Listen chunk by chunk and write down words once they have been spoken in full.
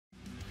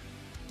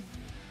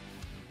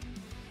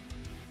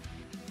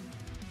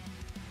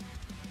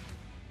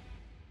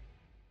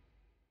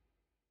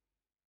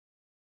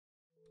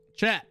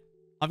Chat,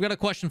 I've got a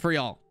question for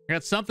y'all. I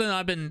got something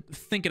I've been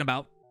thinking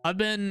about. I've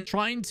been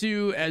trying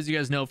to, as you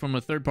guys know, from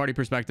a third-party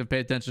perspective,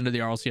 pay attention to the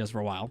RLCS for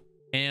a while.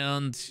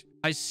 And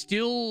I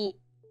still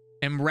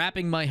am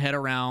wrapping my head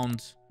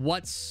around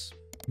what's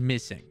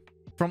missing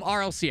from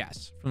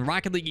RLCS, from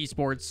Rocket League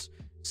Esports,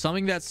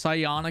 something that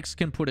Psyonix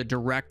can put a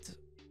direct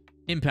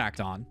impact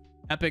on,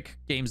 Epic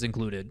Games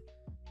included.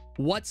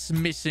 What's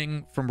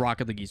missing from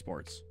Rocket League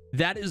Esports?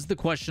 That is the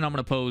question I'm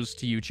going to pose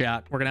to you,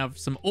 chat. We're going to have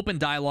some open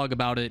dialogue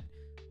about it.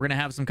 We're going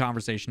to have some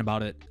conversation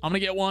about it. I'm going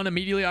to get one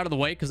immediately out of the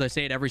way because I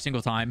say it every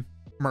single time.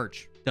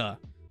 Merch. Duh.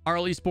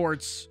 RL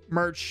Esports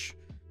merch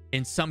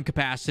in some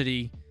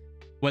capacity,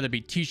 whether it be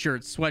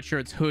t-shirts,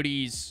 sweatshirts,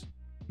 hoodies,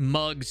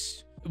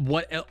 mugs,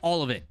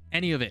 all of it,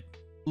 any of it.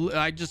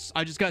 I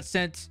just got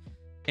sent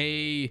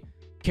a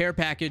care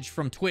package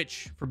from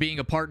Twitch for being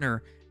a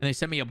partner, and they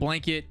sent me a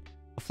blanket,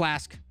 a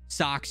flask,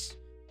 socks,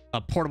 a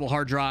portable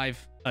hard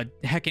drive, a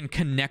heckin'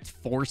 Connect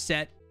 4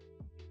 set.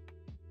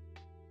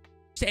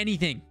 Just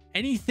anything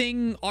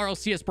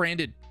RLCS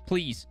branded,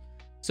 please.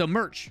 So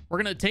merch, we're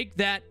gonna take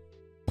that,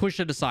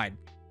 push it aside,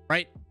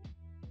 right?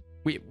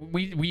 We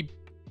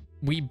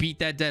beat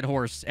that dead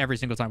horse every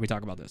single time we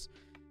talk about this.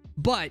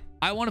 But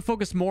I want to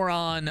focus more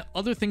on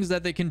other things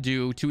that they can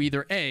do to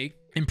either A,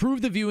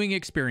 improve the viewing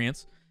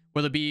experience,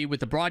 whether it be with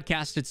the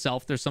broadcast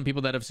itself. There's some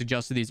people that have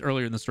suggested these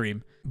earlier in the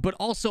stream, but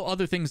also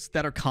other things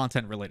that are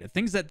content related,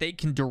 things that they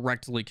can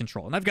directly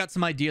control. And I've got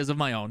some ideas of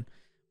my own,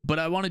 but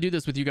I want to do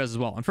this with you guys as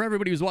well. And for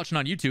everybody who's watching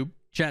on YouTube,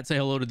 chat, say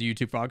hello to the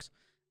YouTube frogs.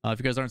 If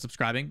you guys aren't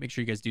subscribing, make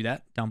sure you guys do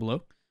that down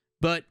below.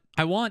 But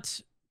I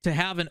want to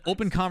have an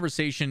open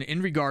conversation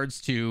in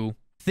regards to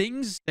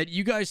things that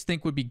you guys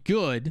think would be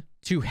good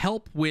to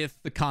help with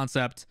the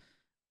concept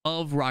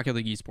of Rocket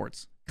League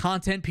Esports.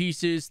 Content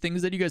pieces,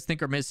 things that you guys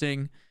think are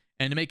missing.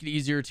 And to make it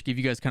easier to give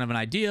you guys kind of an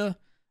idea,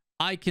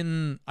 I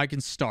can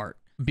start.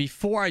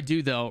 Before I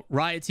do, though,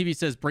 Riot TV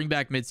says bring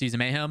back Mid-Season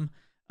Mayhem.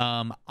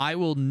 I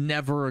will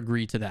never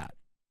agree to that.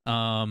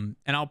 And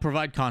I'll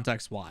provide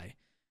context why.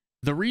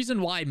 The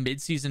reason why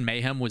Mid-Season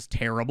Mayhem was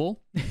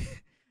terrible,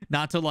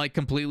 not to like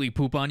completely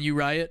poop on you,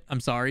 Riot, I'm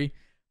sorry,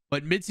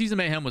 but Mid-Season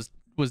Mayhem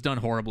was done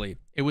horribly.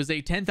 It was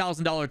a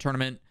 $10,000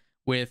 tournament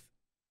with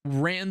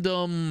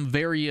random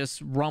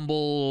various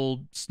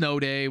Rumble, Snow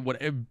Day,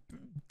 whatever,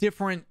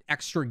 different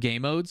extra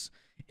game modes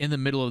in the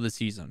middle of the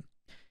season.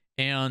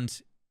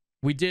 And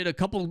we did a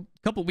couple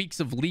weeks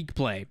of league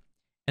play,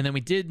 and then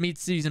we did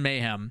Mid-Season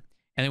Mayhem,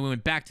 and then we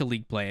went back to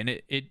league play, and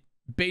it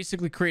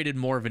basically created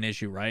more of an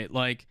issue, right?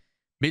 Like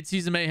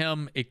Mid-Season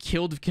Mayhem, it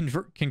killed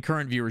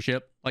concurrent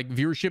viewership. Like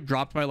viewership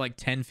dropped by like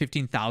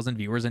 10-15,000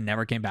 viewers and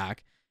never came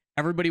back.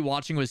 Everybody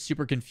watching was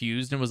super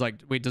confused and was like,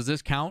 wait, does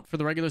this count for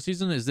the regular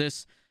season? Is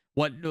this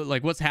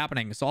what's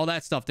happening? So all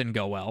that stuff didn't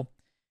go well.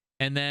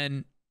 And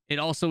then it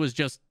also was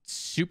just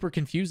super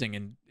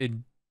confusing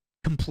and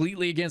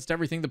completely against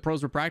everything the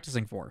pros were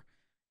practicing for.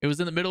 It was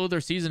in the middle of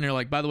their season. You're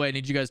like, by the way, I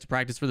need you guys to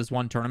practice for this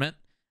one tournament.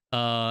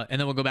 And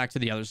then we'll go back to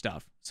the other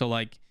stuff. So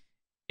like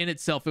in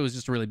itself, it was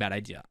just a really bad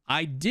idea.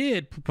 I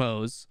did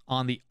propose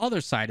on the other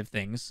side of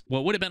things,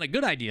 what would have been a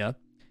good idea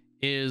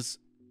is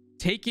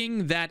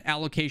taking that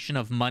allocation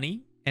of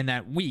money and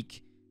that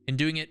week and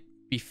doing it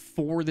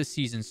before the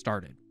season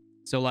started.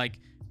 So like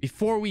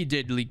before we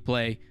did league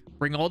play,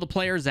 bring all the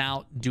players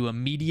out, do a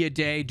media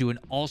day, do an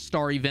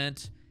all-star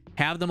event,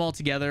 have them all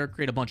together,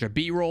 create a bunch of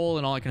B-roll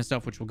and all that kind of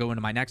stuff, which will go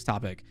into my next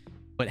topic.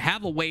 But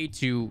have a way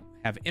to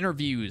have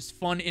interviews,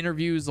 fun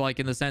interviews, like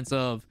in the sense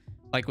of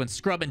like when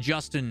Scrub and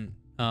Justin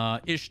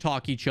ish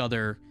talk each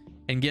other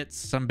and get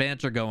some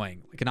banter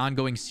going, like an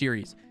ongoing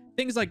series.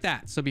 Things like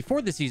that. So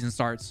before the season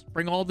starts,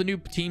 bring all the new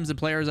teams and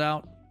players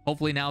out.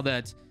 Hopefully now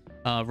that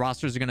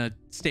rosters are going to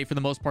stay for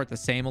the most part the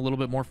same a little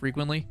bit more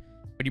frequently.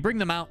 But you bring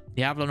them out,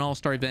 you have an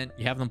all-star event,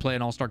 you have them play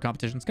an all-star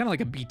competition. It's kind of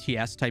like a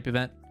BTS type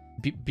event,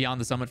 Beyond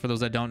the Summit, for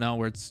those that don't know,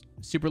 where it's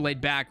super laid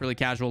back, really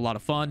casual, a lot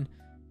of fun.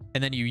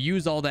 And then you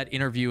use all that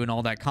interview and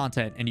all that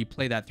content and you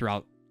play that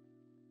throughout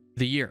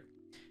the year.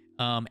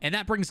 And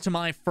that brings to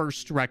my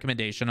first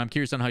recommendation. I'm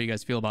curious on how you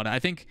guys feel about it. I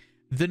think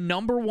the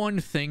number one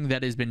thing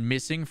that has been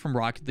missing from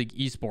Rocket League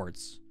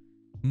Esports,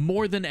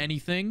 more than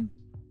anything,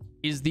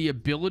 is the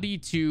ability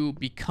to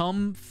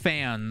become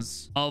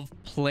fans of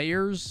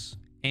players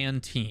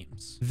and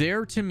teams.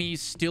 There, to me,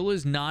 still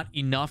is not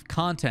enough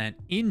content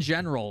in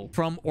general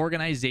from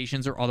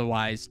organizations or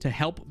otherwise to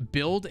help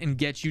build and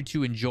get you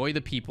to enjoy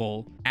the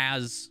people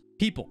as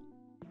people.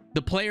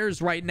 The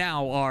players right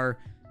now are,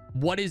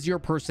 what is your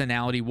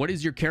personality? What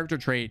is your character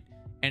trait?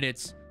 And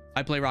it's,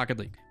 I play Rocket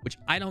League, which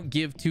I don't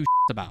give two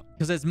about.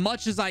 Because as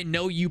much as I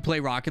know you play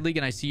Rocket League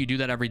and I see you do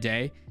that every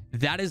day,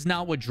 that is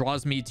not what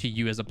draws me to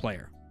you as a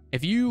player.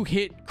 If you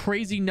hit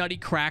crazy, nutty,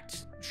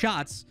 cracked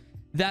shots,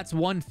 that's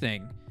one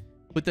thing.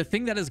 But the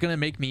thing that is going to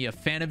make me a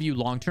fan of you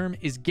long-term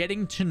is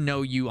getting to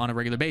know you on a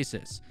regular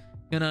basis.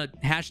 I'm going to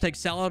hashtag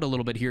sell out a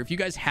little bit here. If you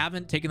guys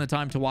haven't taken the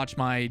time to watch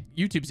my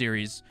YouTube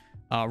series,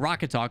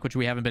 Rocket Talk, which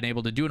we haven't been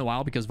able to do in a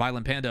while because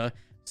Violent Panda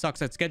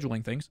sucks at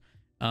scheduling things.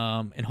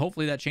 And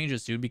hopefully that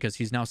changes soon because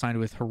he's now signed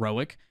with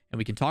Heroic and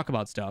we can talk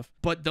about stuff.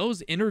 But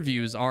those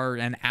interviews are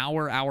an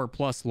hour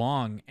plus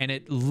long, and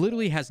it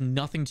literally has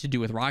nothing to do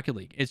with Rocket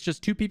League. It's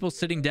just two people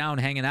sitting down,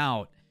 hanging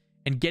out,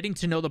 and getting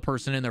to know the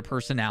person and their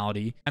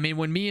personality. I mean,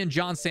 when me and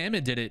John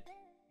Salmon did it,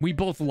 we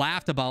both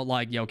laughed about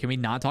like, yo, can we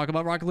not talk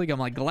about Rocket League? I'm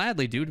like,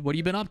 gladly, dude. What have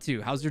you been up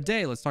to? How's your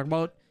day? Let's talk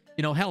about,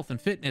 you know, health and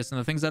fitness and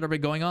the things that have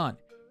been going on.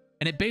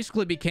 And it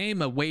basically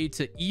became a way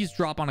to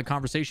eavesdrop on a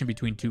conversation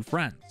between two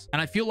friends.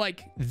 And I feel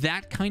like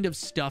that kind of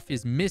stuff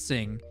is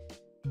missing.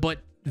 But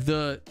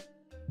the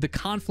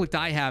conflict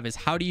I have is,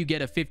 how do you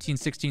get a 15,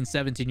 16,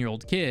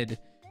 17-year-old kid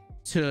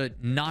to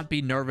not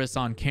be nervous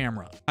on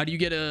camera? How do you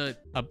get a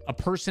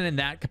person in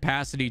that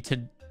capacity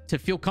to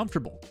feel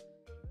comfortable?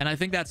 And I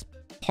think that's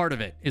part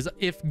of it, is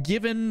if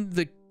given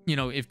the, you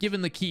know, if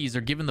given the keys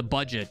or given the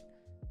budget,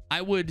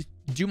 I would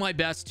do my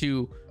best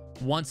to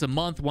once a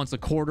month, once a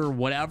quarter,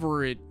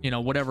 whatever it, you know,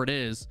 whatever it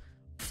is,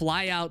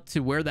 fly out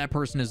to where that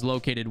person is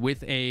located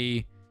with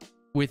a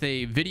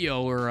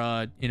video or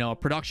a, you know, a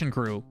production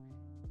crew,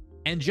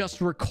 and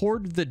just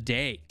record the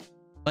day.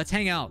 Let's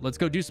hang out. Let's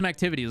go do some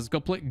activities. Let's go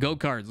play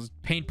go-karts. Let's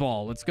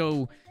paintball. Let's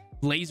go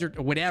laser,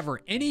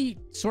 whatever. Any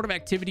sort of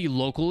activity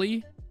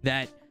locally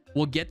that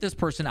will get this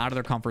person out of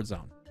their comfort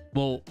zone.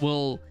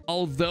 Will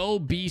although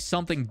be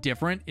something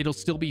different, it'll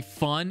still be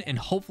fun and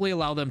hopefully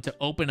allow them to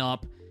open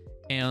up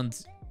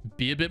and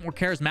be a bit more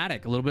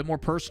charismatic, a little bit more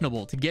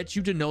personable, to get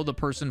you to know the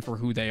person for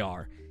who they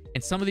are.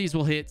 And some of these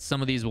will hit,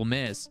 some of these will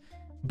miss.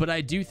 But I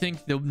do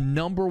think the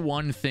number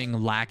one thing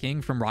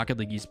lacking from Rocket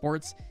League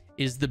Esports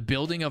is the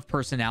building of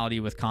personality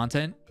with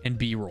content and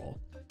B-roll.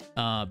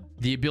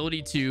 The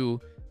ability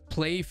to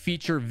play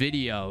feature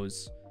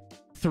videos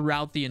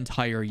throughout the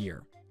entire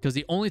year. Because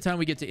the only time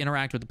we get to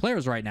interact with the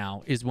players right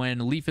now is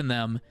when Leaf and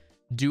them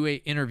do a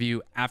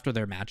interview after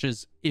their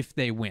matches if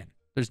they win.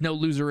 There's no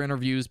loser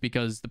interviews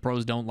because the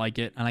pros don't like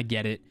it, and I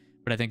get it.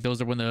 But I think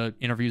those are when the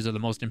interviews are the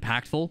most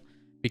impactful,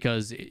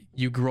 because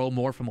you grow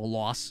more from a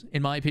loss,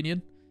 in my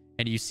opinion.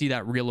 And you see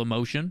that real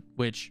emotion,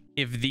 which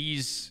if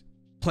these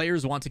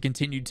players want to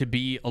continue to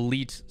be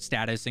elite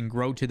status and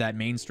grow to that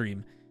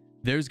mainstream,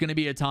 there's going to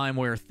be a time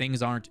where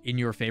things aren't in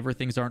your favor.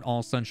 Things aren't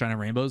all sunshine and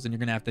rainbows, and you're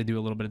going to have to do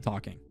a little bit of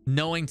talking.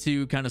 Knowing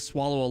to kind of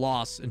swallow a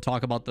loss and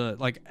talk about the,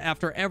 like,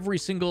 after every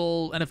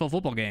single NFL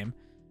football game,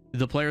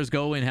 the players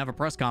go and have a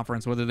press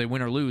conference, whether they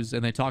win or lose,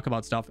 and they talk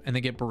about stuff, and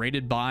they get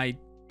berated by,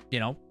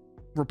 you know,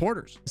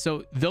 reporters.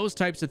 So those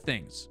types of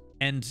things.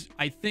 And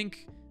I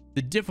think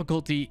the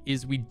difficulty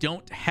is we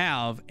don't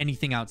have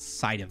anything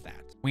outside of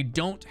that. We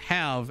don't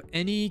have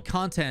any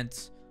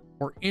content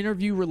or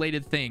interview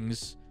related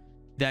things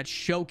that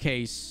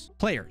showcase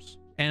players.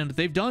 And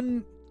they've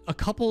done a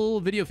couple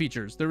video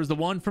features. There was the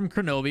one from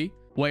Kronovi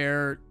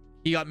where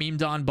he got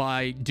memed on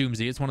by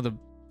Doomsy. It's one of the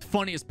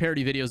funniest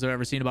parody videos I've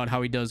ever seen about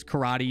how he does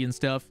karate and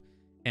stuff.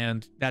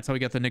 And that's how he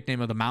got the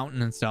nickname of the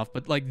mountain and stuff.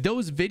 But like,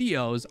 those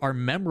videos are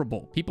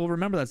memorable. People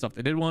remember that stuff.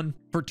 They did one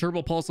for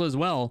Turbo Pulsa as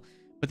well.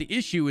 But the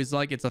issue is,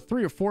 like, it's a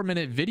 3 or 4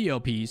 minute video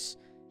piece,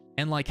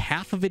 and like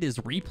half of it is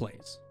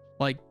replays.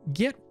 Like,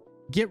 get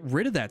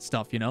rid of that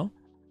stuff, you know?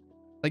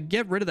 Like,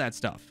 get rid of that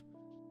stuff.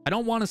 I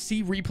don't want to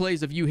see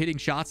replays of you hitting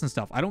shots and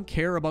stuff. I don't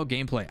care about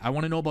gameplay. I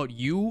want to know about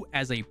you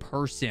as a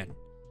person.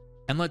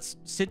 And let's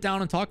sit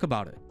down and talk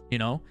about it, you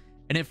know?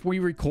 And if we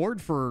record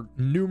for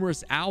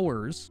numerous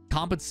hours,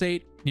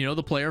 compensate, you know,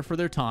 the player for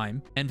their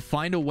time, and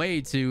find a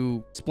way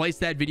to splice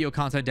that video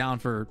content down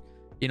for,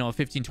 you know, a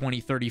 15, 20,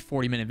 30,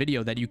 40-minute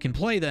video that you can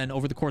play then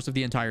over the course of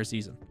the entire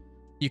season.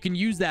 You can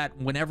use that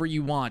whenever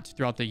you want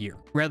throughout the year,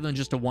 rather than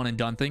just a one and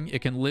done thing.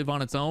 It can live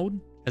on its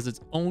own as its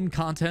own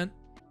content,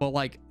 but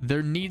like,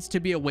 there needs to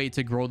be a way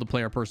to grow the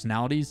player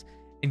personalities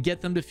and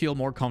get them to feel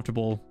more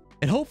comfortable.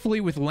 And hopefully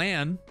with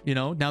LAN, you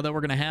know, now that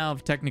we're going to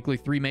have technically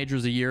 3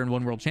 majors a year and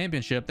 1 world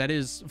championship, that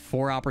is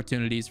 4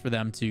 opportunities for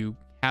them to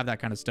have that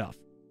kind of stuff.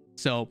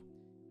 So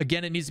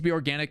again, it needs to be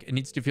organic. It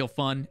needs to feel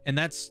fun. And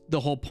that's the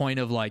whole point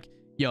of, like,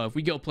 yo, if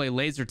we go play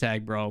laser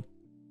tag, bro,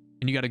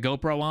 and you got a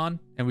GoPro on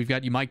and we've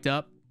got you mic'd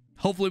up,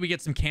 hopefully we get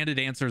some candid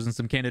answers and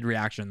some candid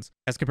reactions,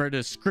 as compared to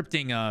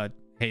scripting,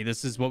 hey,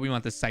 this is what we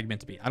want this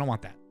segment to be. I don't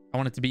want that. I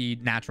want it to be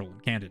natural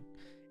and candid.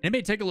 And it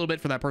may take a little bit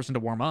for that person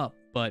to warm up,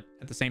 but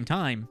at the same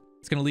time,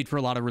 it's going to lead for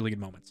a lot of really good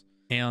moments.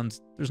 And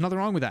there's nothing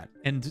wrong with that.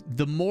 And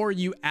the more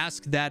you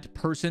ask that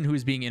person who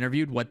is being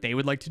interviewed what they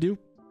would like to do,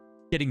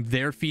 getting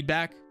their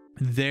feedback,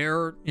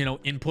 their, you know,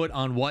 input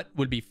on what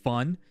would be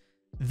fun,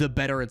 the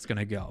better it's going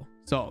to go.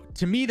 So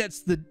to me,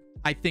 that's the,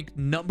 I think,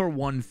 number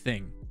one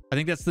thing. I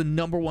think that's the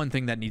number one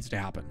thing that needs to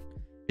happen,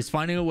 is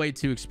finding a way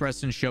to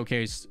express and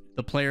showcase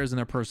the players and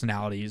their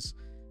personalities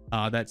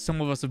that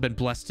some of us have been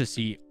blessed to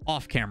see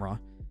off camera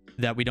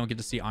that we don't get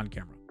to see on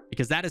camera,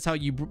 because that is how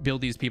you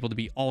build these people to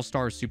be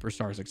all-stars,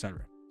 superstars, etc.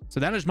 So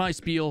that is my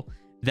spiel.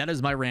 That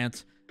is my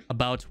rant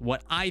about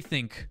what I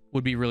think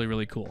would be really,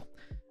 really cool.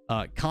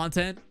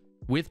 Content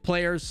with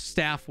players,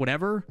 staff,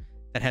 whatever,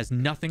 that has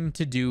nothing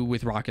to do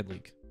with Rocket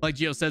League. Like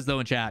Gio says, though,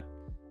 in chat,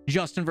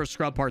 Justin vs.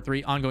 Scrub Part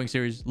 3, ongoing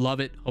series. Love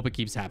it. Hope it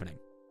keeps happening.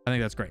 I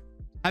think that's great.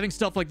 Having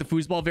stuff like the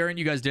foosball variant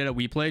you guys did at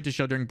WePlay to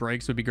show during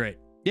breaks would be great.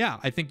 Yeah,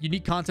 I think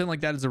unique content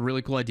like that is a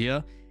really cool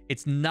idea.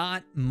 It's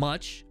not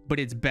much, but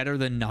it's better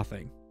than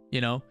nothing,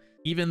 you know?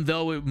 Even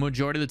though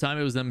majority of the time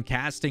it was them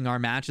casting our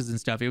matches and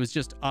stuff, it was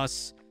just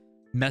us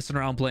messing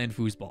around playing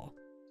foosball.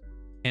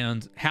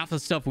 And half the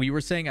stuff we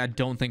were saying, I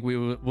don't think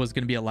was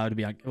going to be allowed to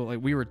be on. Like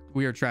we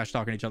were trash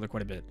talking each other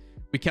quite a bit.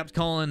 We kept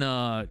calling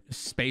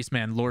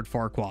Spaceman Lord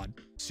Farquaad.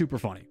 Super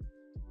funny.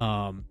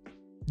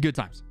 Good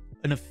times.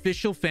 An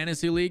official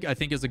fantasy league, I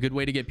think, is a good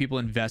way to get people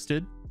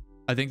invested.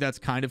 I think that's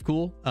kind of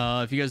cool.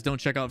 If you guys don't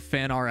check out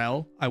Fan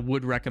RL, I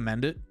would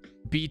recommend it.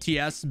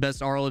 BTS,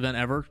 best RL event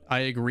ever. I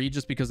agree,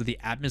 just because of the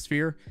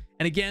atmosphere.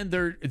 And again,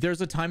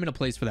 there's a time and a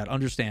place for that.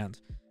 Understand.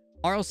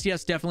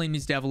 RLCS definitely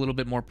needs to have a little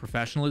bit more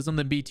professionalism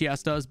than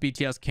BTS does.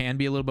 BTS can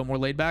be a little bit more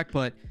laid back,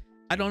 but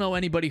I don't know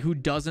anybody who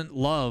doesn't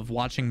love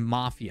watching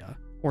Mafia,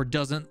 or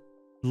doesn't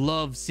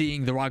love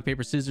seeing the rock,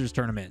 paper, scissors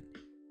tournament,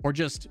 or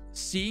just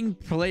seeing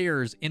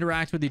players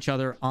interact with each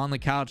other on the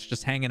couch,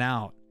 just hanging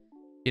out.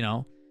 You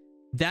know,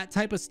 that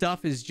type of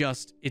stuff is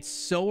just, it's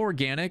so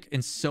organic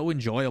and so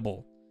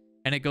enjoyable.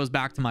 And it goes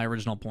back to my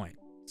original point.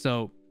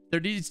 So there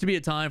needs to be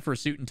a time for a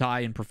suit and tie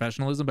and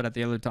professionalism, but at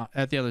the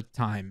other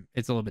time,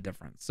 it's a little bit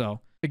different.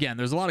 So again,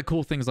 there's a lot of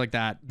cool things like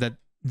that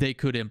they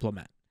could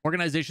implement.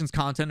 Organizations'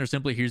 content, or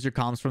simply here's your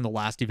comms from the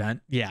last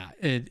event. Yeah,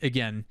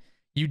 again,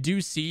 you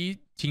do see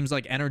teams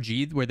like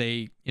NRG where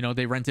they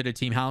rented a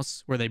team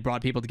house where they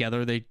brought people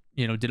together. They,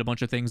 did a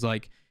bunch of things,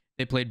 like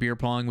they played beer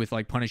pong with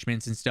like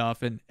punishments and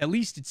stuff. And at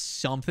least it's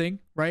something,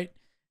 right?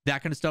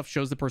 That kind of stuff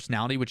shows the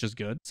personality, which is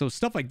good. So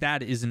stuff like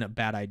that isn't a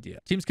bad idea.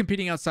 Teams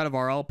competing outside of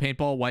RL,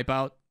 paintball,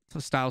 wipeout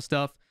style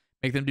stuff,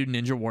 make them do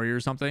Ninja Warrior or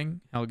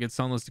something. I'll get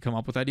Sunless to come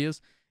up with ideas.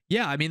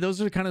 Yeah, I mean,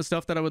 those are the kind of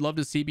stuff that I would love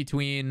to see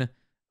between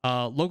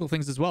local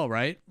things as well,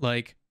 right?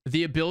 Like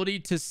the ability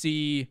to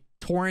see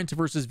Torrent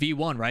versus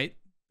V1, right?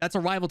 That's a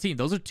rival team.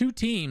 Those are two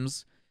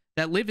teams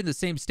that live in the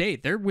same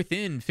state. They're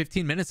within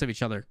 15 minutes of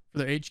each other for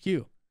their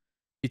HQ.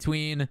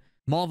 Between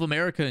Mall of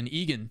America and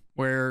Egan,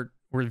 where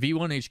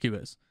V1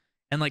 HQ is.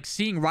 And like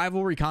seeing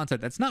rivalry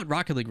content that's not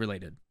Rocket League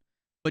related,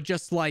 but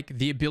just like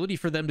the ability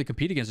for them to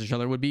compete against each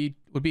other would be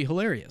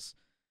hilarious.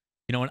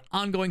 An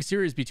ongoing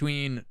series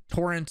between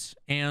Torrent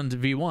and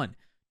V1.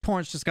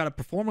 Torrent's just got to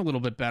perform a little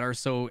bit better,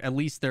 so at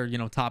least they're,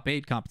 top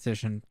 8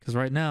 competition, because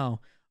right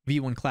now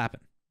V1 clapping.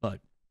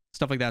 But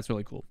stuff like that's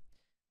really cool.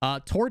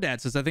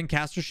 Tordad says, I think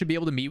casters should be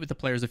able to meet with the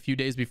players a few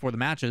days before the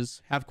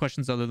matches, have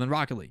questions other than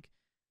Rocket League.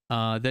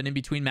 Then in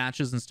between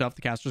matches and stuff,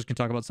 the casters can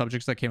talk about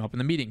subjects that came up in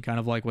the meeting, kind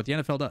of like what the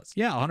NFL does.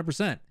 Yeah,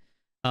 100%.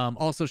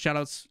 Also, shout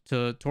outs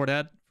to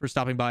Tordad for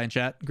stopping by and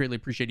chat. Greatly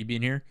appreciate you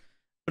being here.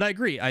 But I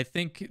agree. I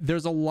think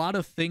there's a lot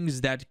of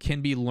things that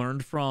can be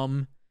learned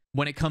from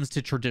when it comes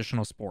to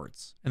traditional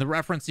sports. And the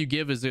reference you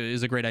give is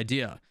a great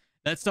idea.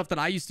 That's stuff that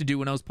I used to do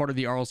when I was part of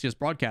the RLCS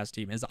broadcast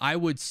team, is I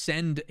would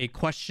send a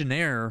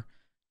questionnaire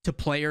to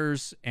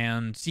players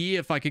and see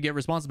if I could get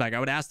responses back. I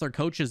would ask their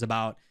coaches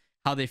about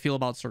how they feel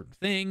about certain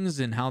things,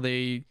 and how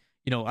they,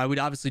 I would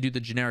obviously do the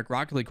generic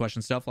Rocket League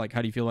question stuff, like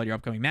how do you feel about your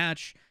upcoming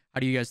match? How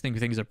do you guys think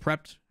things are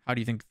prepped? How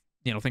do you think,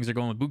 things are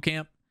going with boot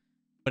camp?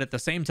 But at the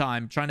same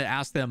time, trying to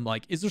ask them,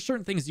 like, is there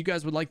certain things you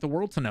guys would like the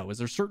world to know? Is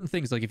there certain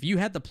things, like, if you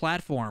had the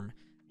platform,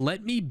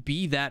 let me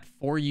be that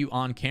for you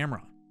on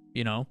camera,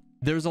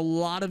 There's a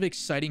lot of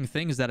exciting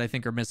things that I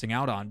think are missing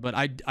out on, but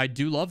I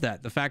do love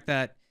that. The fact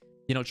that,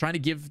 trying to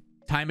give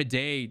time of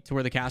day to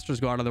where the casters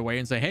go out of their way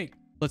and say, hey,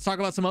 let's talk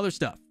about some other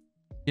stuff.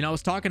 I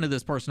was talking to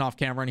this person off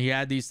camera and he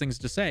had these things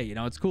to say,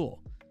 it's cool.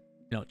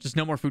 Just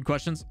no more food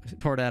questions.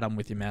 For that, I'm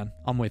with you, man.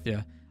 I'm with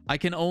you. I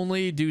can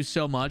only do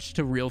so much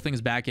to reel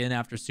things back in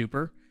after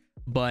Super,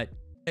 but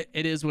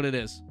it is what it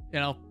is.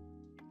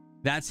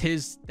 That's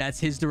his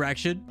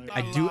direction.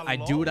 I do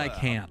what I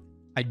can.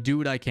 I do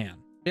what I can.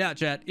 Yeah,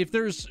 chat. If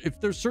there's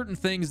certain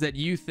things that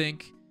you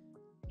think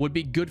would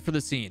be good for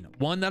the scene,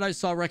 one that I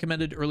saw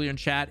recommended earlier in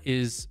chat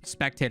is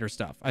spectator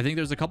stuff. I think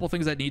there's a couple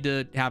things that need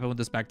to happen with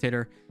the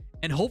spectator,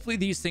 and hopefully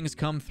these things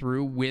come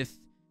through with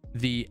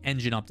the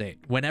engine update,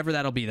 whenever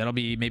that'll be. That'll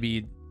be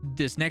maybe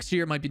this next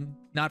year, might be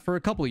not for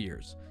a couple of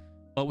years,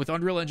 but with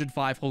Unreal Engine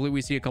 5, hopefully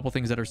we see a couple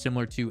things that are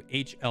similar to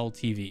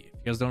HLTV. If you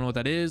guys don't know what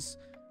that is,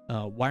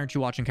 why aren't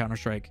you watching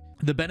Counter-Strike?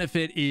 The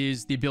benefit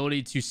is the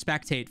ability to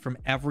spectate from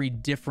every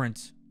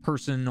different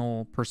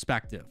personal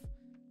perspective.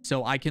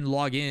 So I can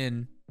log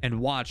in and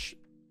watch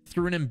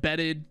through an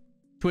embedded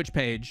Twitch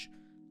page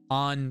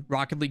on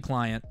Rocket League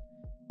client.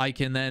 I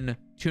can then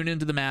tune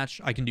into the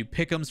match. I can do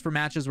pick'ems for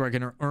matches where I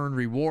can earn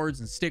rewards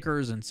and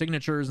stickers and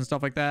signatures and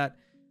stuff like that.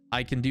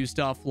 I can do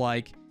stuff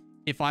like,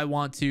 if I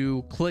want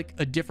to click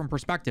a different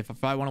perspective,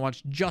 if I want to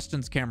watch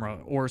Justin's camera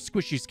or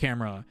Squishy's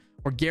camera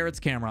or Garrett's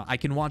camera, I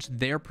can watch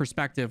their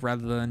perspective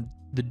rather than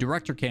the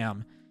director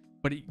cam.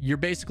 But you're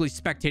basically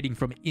spectating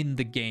from in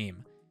the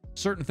game.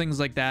 Certain things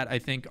like that I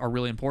think are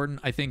really important.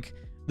 I think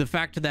the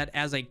fact that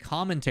as a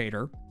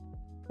commentator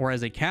or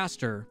as a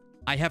caster,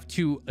 I have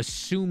to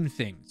assume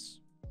things,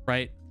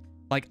 right?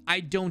 Like, I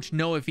don't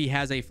know if he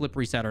has a flip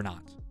reset or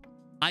not.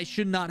 I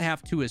should not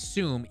have to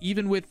assume,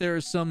 even with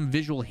there's some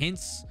visual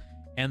hints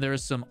and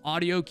there's some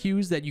audio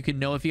cues that you can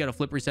know if you got a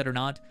flip reset or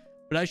not,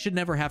 but I should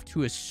never have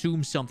to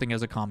assume something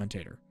as a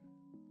commentator.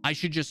 I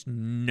should just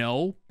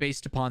know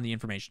based upon the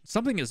information.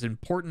 Something as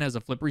important as a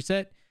flip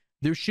reset,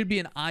 there should be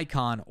an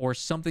icon or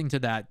something to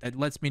that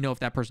lets me know if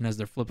that person has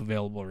their flip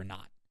available or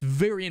not.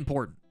 Very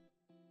important.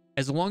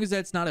 As long as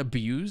that's not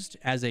abused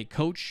as a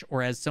coach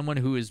or as someone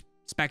who is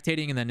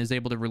spectating and then is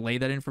able to relay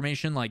that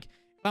information. Like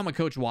if I'm a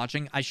coach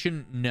watching, I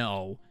shouldn't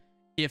know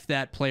if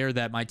that player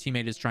that my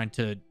teammate is trying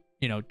to,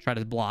 try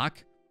to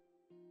block,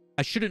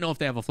 I shouldn't know if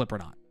they have a flip or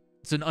not.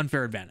 It's an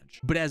unfair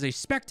advantage. But as a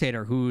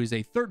spectator who is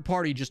a third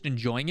party just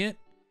enjoying it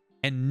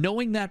and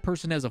knowing that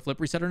person has a flip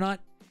reset or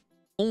not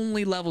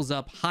only levels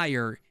up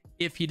higher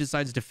if he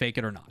decides to fake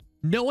it or not.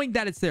 Knowing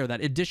that it's there,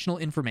 that additional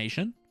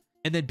information,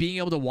 and then being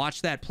able to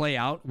watch that play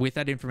out with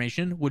that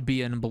information would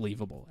be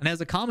unbelievable. And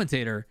as a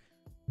commentator,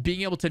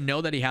 being able to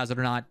know that he has it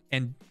or not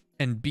and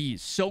be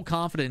so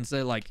confident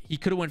that like he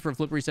could have went for a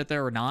flip reset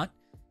there or not,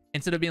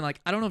 instead of being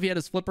like, I don't know if he had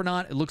his flip or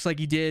not. It looks like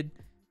he did.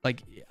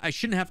 Like I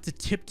shouldn't have to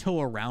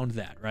tiptoe around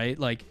that, right?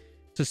 Like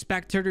so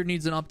spectator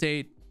needs an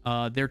update.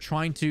 They're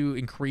trying to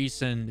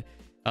increase and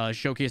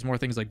showcase more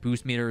things like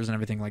boost meters and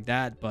everything like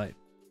that. But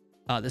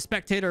the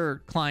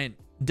spectator client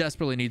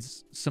desperately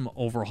needs some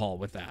overhaul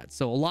with that.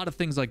 So a lot of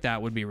things like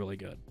that would be really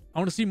good. I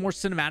want to see more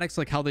cinematics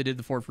like how they did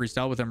the Ford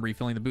Freestyle with them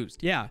refilling the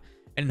boost. Yeah.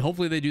 And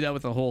hopefully they do that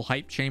with the whole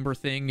hype chamber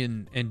thing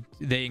and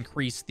they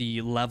increase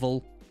the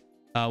level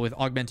with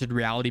augmented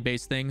reality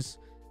based things.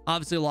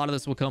 Obviously, a lot of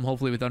this will come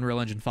hopefully with Unreal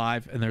Engine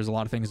 5. And there's a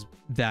lot of things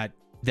that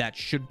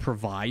should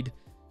provide.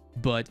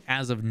 But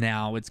as of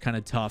now, it's kind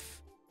of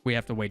tough. We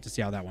have to wait to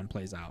see how that one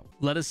plays out.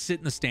 Let us sit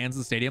in the stands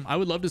of the stadium. I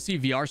would love to see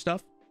VR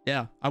stuff.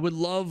 Yeah, I would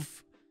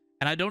love,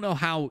 and I don't know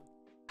how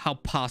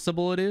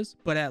possible it is,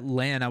 but at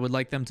LAN, I would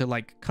like them to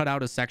like cut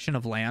out a section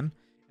of LAN,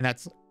 and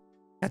that's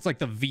like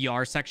the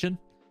VR section.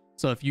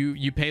 So if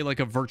you pay like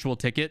a virtual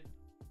ticket,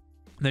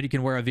 then you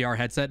can wear a VR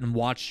headset and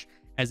watch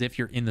as if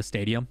you're in the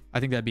stadium. I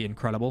think that'd be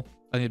incredible.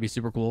 I think it'd be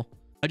super cool.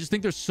 I just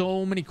think there's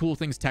so many cool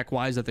things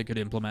tech-wise that they could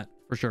implement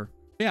for sure.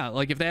 Yeah,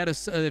 like if they had a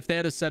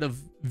set of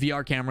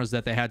VR cameras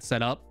that they had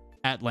set up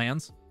at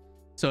LANs.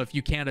 So if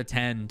you can't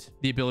attend,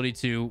 the ability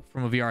to,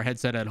 from a VR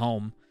headset at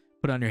home,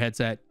 put on your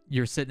headset,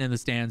 you're sitting in the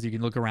stands, you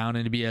can look around and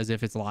it'd be as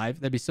if it's live.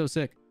 That'd be so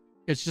sick.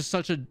 It's just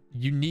such a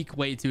unique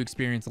way to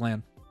experience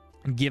LAN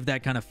and give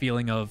that kind of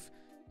feeling of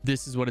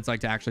this is what it's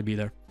like to actually be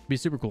there. It'd be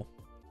super cool.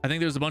 I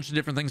think there's a bunch of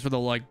different things for the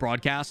like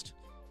broadcast,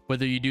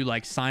 whether you do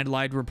like signed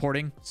live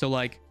reporting. So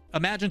like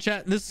imagine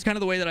chat, and this is kind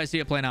of the way that I see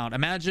it playing out.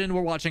 Imagine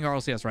we're watching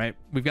RLCS, right?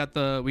 We got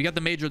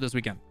the major this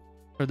weekend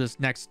or this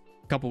next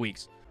couple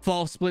weeks.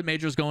 Fall split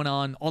majors going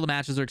on, all the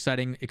matches are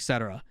exciting,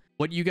 etc.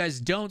 What you guys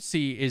don't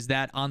see is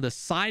that on the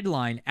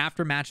sideline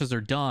after matches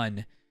are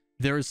done,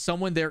 there is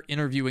someone there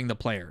interviewing the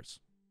players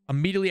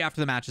immediately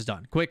after the match is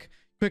done. Quick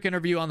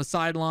interview on the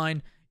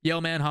sideline. Yo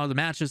man, how are the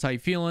matches? How you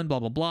feeling? Blah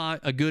blah blah.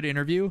 A good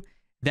interview.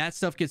 That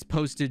stuff gets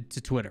posted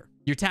to Twitter.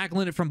 You're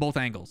tackling it from both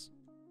angles.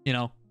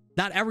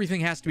 Not everything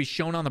has to be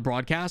shown on the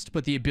broadcast,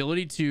 but the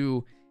ability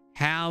to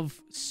have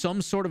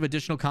some sort of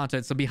additional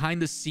content, some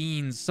behind the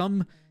scenes,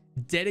 some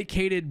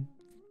dedicated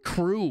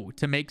crew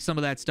to make some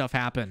of that stuff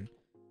happen,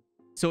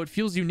 so it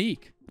feels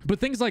unique. But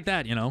things like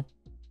that,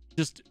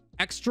 just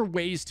extra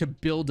ways to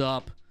build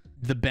up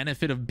the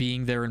benefit of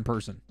being there in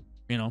person.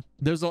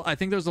 I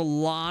think there's a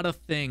lot of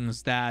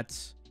things that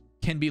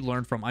can be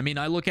learned from. I mean,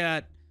 I look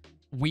at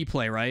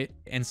WePlay, right,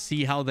 and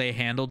see how they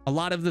handled a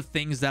lot of the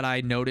things that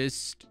I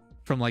noticed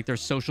from like their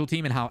social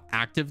team and how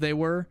active they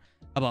were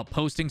about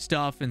posting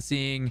stuff and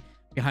seeing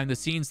behind the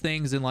scenes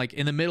things. And like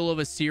in the middle of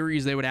a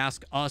series, they would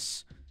ask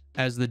us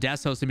as the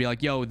desk host and be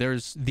like, yo,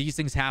 there's these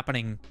things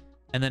happening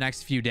in the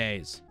next few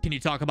days. Can you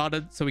talk about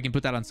it so we can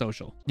put that on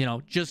social?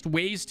 Just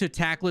ways to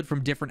tackle it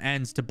from different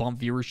ends to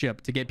bump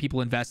viewership, to get people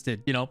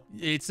invested.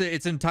 It's an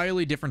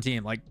entirely different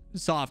team. Like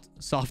soft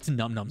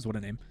num nums, what a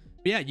name.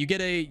 But yeah, you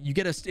get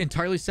a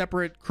entirely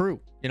separate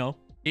crew.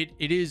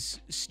 It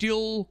is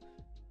still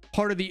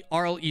part of the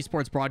RL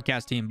Esports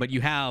broadcast team, but you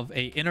have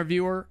a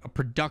interviewer, a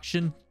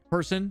production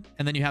person,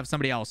 and then you have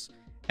somebody else.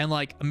 And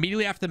like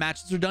immediately after the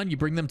matches are done, you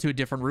bring them to a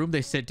different room.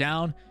 They sit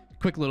down,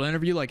 quick little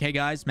interview, like, hey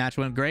guys, match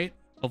went great.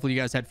 Hopefully you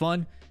guys had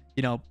fun.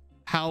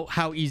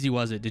 How easy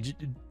was it? Did you,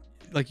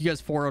 like, you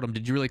guys 4-0'd them?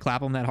 Did you really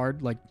clap them that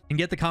hard? Like, and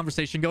get the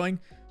conversation going.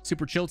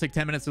 Super chill, take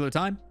 10 minutes of their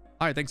time.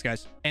 All right, thanks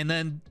guys. And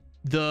then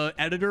the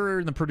editor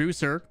and the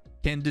producer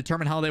can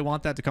determine how they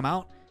want that to come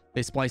out.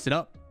 They splice it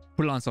up,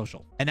 put it on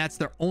social. And that's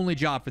their only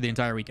job for the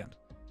entire weekend,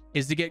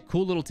 is to get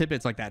cool little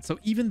tidbits like that. So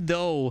even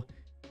though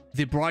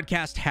the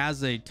broadcast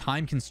has a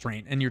time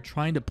constraint and you're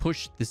trying to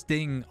push this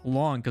thing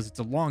along, because it's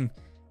a long,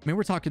 I mean,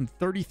 we're talking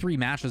 33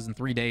 matches in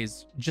 3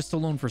 days just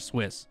alone for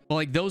Swiss. But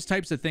like those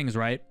types of things,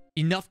 right?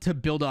 Enough to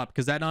build up,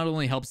 because that not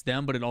only helps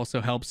them, but it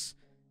also helps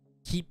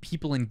keep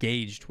people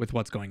engaged with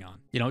what's going on.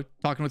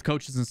 Talking with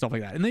coaches and stuff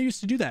like that. And they used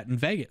to do that in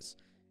Vegas.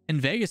 In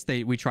Vegas,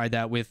 we tried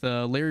that with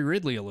Larry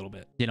Ridley a little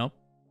bit,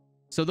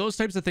 So those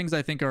types of things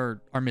I think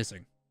are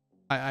missing.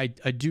 I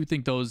do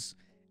think those,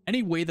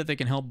 any way that they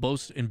can help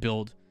boast and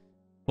build,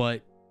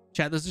 but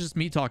Chat, this is just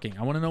me talking.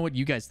 I want to know what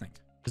you guys think.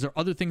 Is there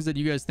other things that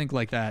you guys think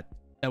like that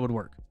would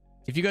work?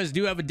 If you guys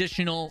do have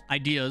additional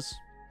ideas,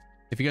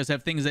 if you guys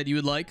have things that you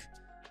would like,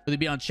 whether it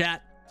be on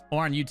chat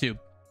or on YouTube,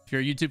 if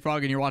you're a YouTube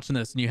frog and you're watching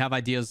this and you have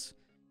ideas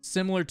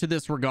similar to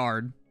this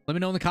regard, let me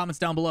know in the comments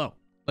down below.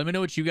 Let me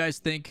know what you guys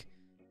think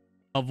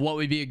of what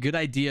would be a good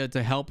idea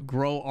to help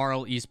grow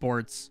RL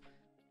Esports.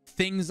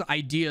 Things,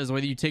 ideas,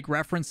 whether you take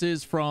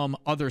references from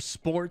other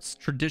sports,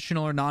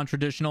 traditional or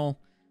non-traditional,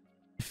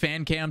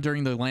 fan cam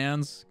during the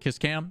LANs, kiss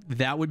cam,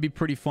 that would be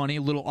pretty funny.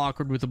 A little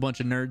awkward with a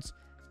bunch of nerds,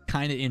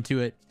 kind of into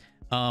it.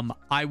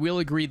 I will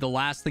agree. The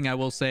last thing I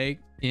will say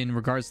in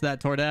regards to that,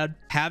 Tordad,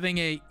 having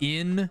a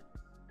in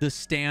the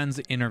stands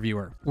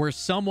interviewer, where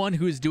someone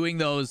who is doing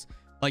those,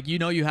 like, you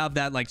know, you have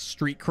that like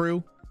street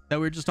crew that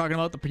we were just talking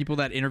about, the people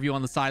that interview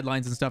on the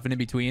sidelines and stuff and in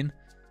between.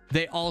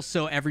 They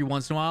also every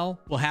once in a while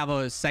will have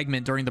a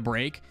segment during the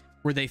break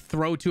where they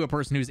throw to a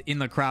person who's in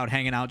the crowd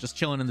hanging out, just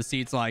chilling in the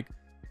seats, like,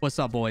 what's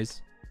up,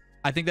 boys?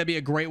 I think that'd be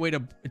a great way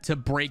to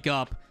break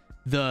up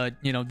the,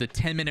 you know, the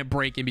 10-minute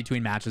break in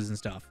between matches and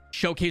stuff.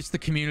 Showcase the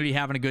community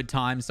having a good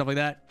time, stuff like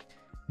that.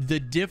 The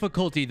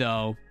difficulty,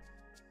 though,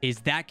 is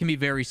that can be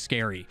very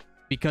scary,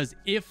 because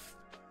if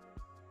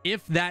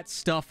that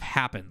stuff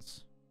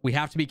happens, we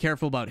have to be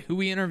careful about who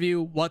we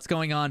interview, what's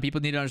going on.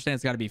 People need to understand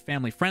it's got to be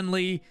family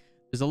friendly.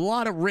 There's a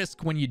lot of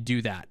risk when you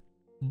do that.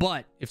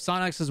 But if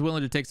Sonex is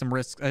willing to take some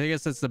risks, I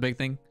guess that's the big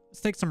thing.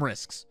 Let's take some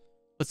risks.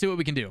 Let's see what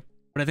we can do.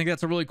 But I think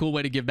that's a really cool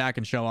way to give back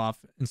and show off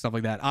and stuff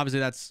like that. Obviously,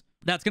 that's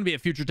going to be a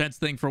future tense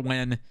thing for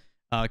when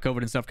COVID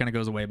and stuff kind of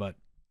goes away, but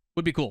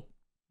would be cool.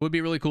 Would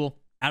be really cool.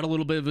 Add a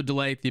little bit of a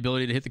delay, the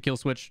ability to hit the kill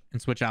switch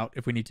and switch out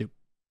if we need to,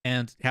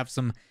 and have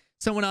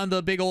someone on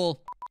the big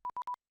ol'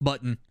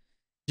 button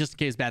just in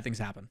case bad things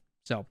happen.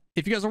 So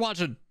if you guys are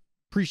watching,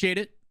 appreciate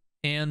it.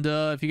 And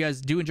if you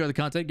guys do enjoy the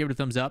content, give it a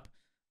thumbs up.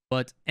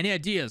 But any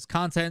ideas,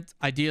 content,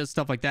 ideas,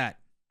 stuff like that,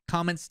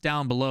 comments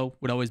down below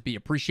would always be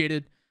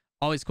appreciated.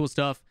 Always cool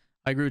stuff.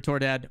 I agree with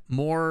Tordad.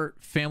 More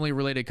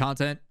family-related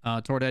content.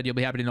 Tordad, you'll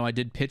be happy to know I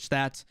did pitch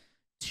that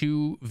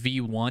to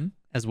V1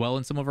 as well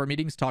in some of our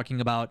meetings,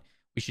 talking about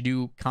we should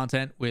do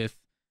content with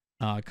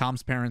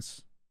Com's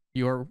parents,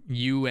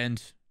 you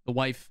and the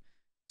wife,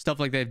 stuff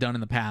like they've done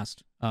in the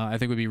past. I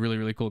think would be really,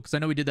 really cool, because I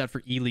know we did that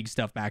for E-League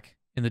stuff back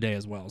in the day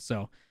as well.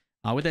 So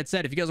with that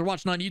said, if you guys are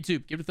watching on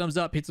YouTube, give it a thumbs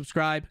up, hit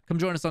subscribe. Come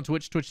join us on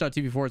Twitch,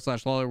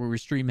 twitch.tv/Lawler, where we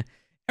stream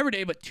every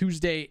day but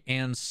Tuesday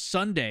and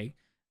Sunday.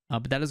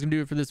 But that is going to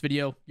do it for this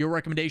video. Your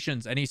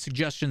recommendations, any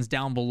suggestions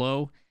down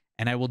below,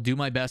 and I will do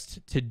my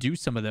best to do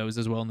some of those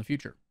as well in the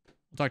future.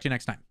 We'll talk to you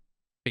next time.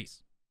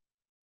 Peace.